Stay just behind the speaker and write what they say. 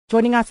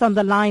Joining us on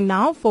the line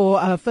now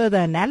for further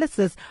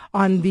analysis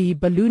on the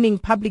ballooning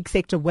public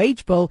sector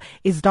wage bill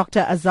is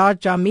Dr. Azar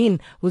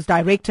Jarmine, who's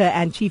Director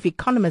and Chief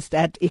Economist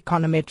at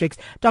Economtrix.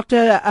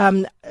 Dr.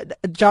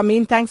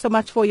 Jarmine, thanks so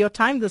much for your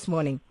time this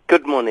morning.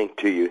 Good morning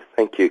to you.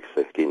 Thank you,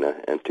 Sakina,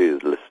 and to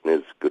the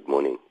listeners, good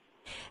morning.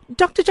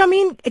 Dr.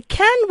 Jarmine,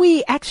 can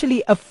we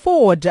actually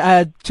afford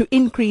to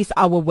increase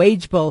our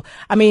wage bill?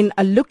 I mean,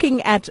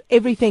 looking at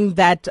everything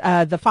that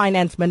the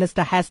Finance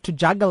Minister has to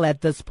juggle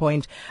at this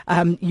point,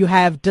 you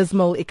have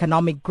dismal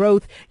economic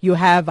growth, you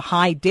have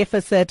high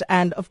deficit,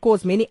 and of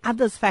course many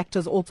other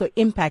factors also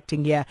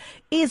impacting here.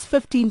 Is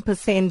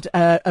 15%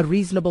 a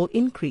reasonable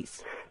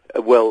increase?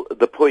 Well,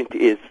 the point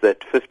is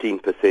that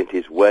 15%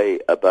 is way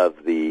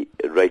above the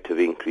rate of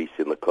increase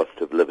in the cost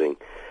of living.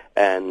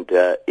 And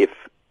if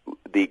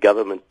the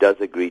government does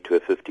agree to a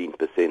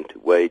 15%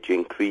 wage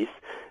increase,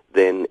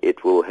 then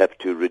it will have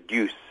to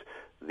reduce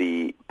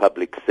the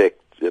public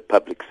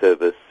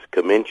service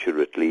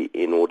commensurately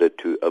in order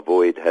to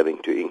avoid having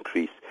to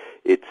increase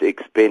its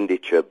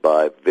expenditure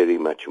by very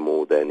much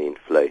more than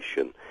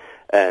inflation.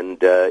 And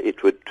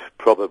it would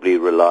probably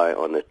rely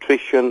on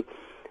attrition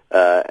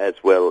as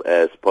well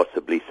as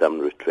possibly some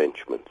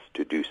retrenchments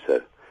to do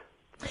so.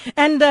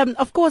 And,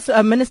 of course,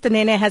 Minister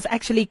Nene has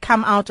actually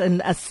come out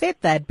and said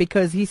that,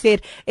 because he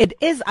said it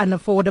is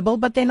unaffordable.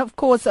 But then, of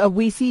course,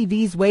 we see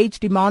these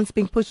wage demands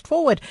being pushed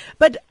forward.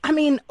 But, I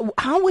mean,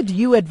 how would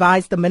you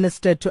advise the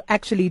minister to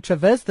actually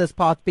traverse this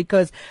path?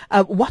 Because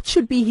what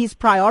should be his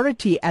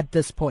priority at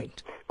this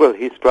point? Well,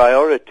 his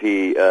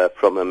priority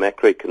from a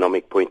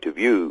macroeconomic point of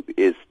view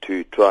is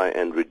to try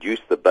and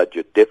reduce the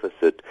budget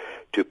deficit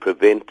to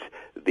prevent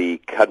the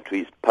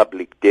country's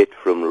public debt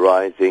from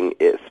rising,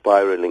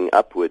 spiraling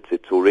upwards.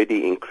 It's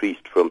already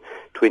increased from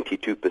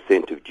 22%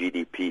 of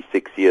GDP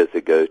 6 years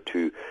ago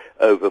to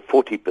over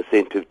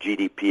 40% of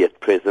GDP at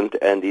present,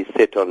 and is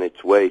set on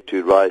its way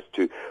to rise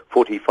to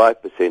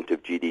 45%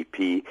 of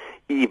GDP,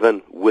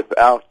 even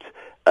without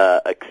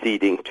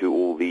acceding to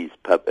all these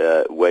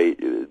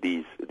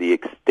the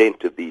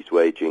extent of these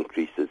wage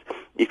increases.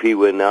 If he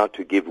were now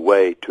to give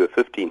way to a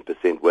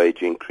 15%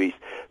 wage increase,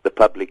 the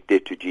public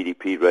debt to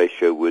GDP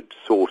ratio would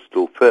soar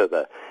still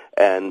further,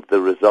 and the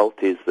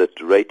result is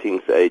that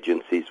ratings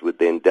agencies would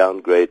then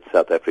downgrade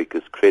South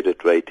Africa's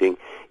credit rating.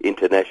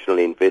 International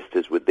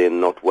investors would then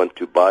not want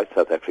to buy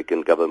South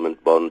African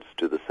government bonds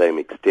to the same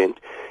extent.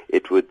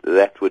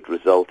 That would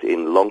result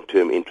in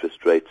long-term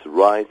interest rates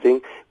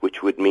rising,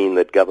 which would mean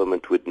that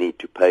government would need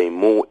to pay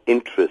more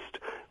interest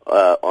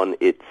on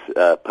its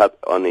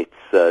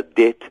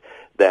debt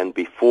than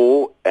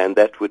before, and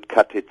that would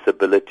cut its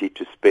ability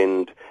to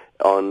spend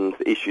on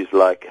issues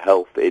like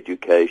health,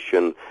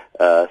 education,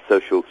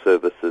 social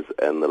services,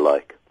 and the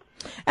like.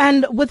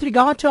 And with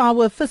regard to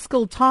our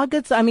fiscal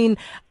targets, I mean,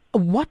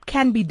 what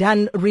can be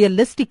done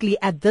realistically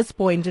at this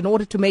point in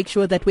order to make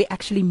sure that we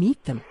actually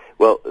meet them?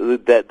 Well,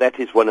 that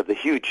is one of the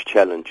huge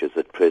challenges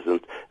at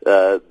present.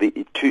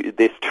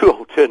 There's two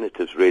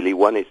alternatives, really.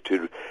 One is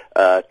to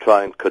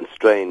try and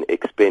constrain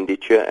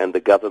expenditure, and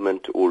the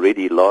government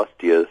already last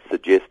year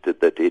suggested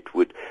that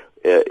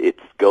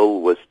its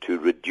goal was to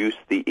reduce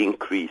the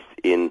increase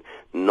in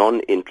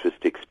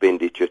non-interest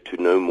expenditure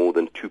to no more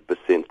than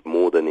 2%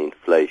 more than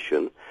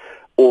inflation.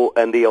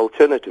 And the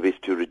alternative is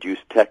to reduce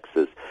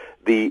taxes.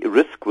 The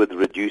risk with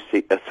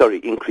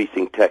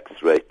increasing tax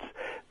rates.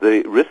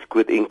 The risk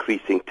with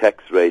increasing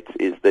tax rates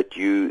is that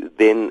you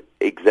then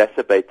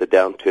exacerbate the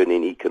downturn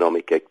in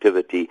economic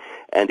activity,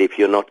 and if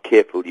you're not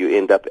careful, you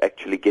end up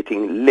actually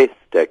getting less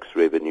tax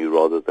revenue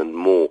rather than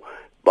more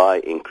by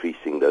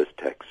increasing those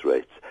tax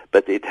rates.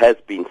 But it has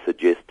been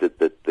suggested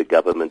that the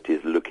government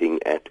is looking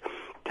at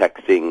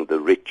taxing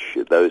the rich,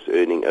 those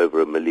earning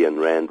over R1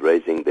 million,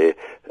 raising their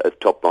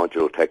top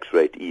marginal tax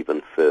rate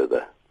even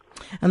further.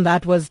 And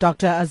that was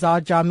Dr.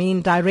 Azar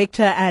Jarmine,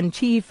 Director and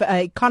Chief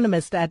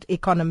Economist at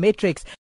Economtrix.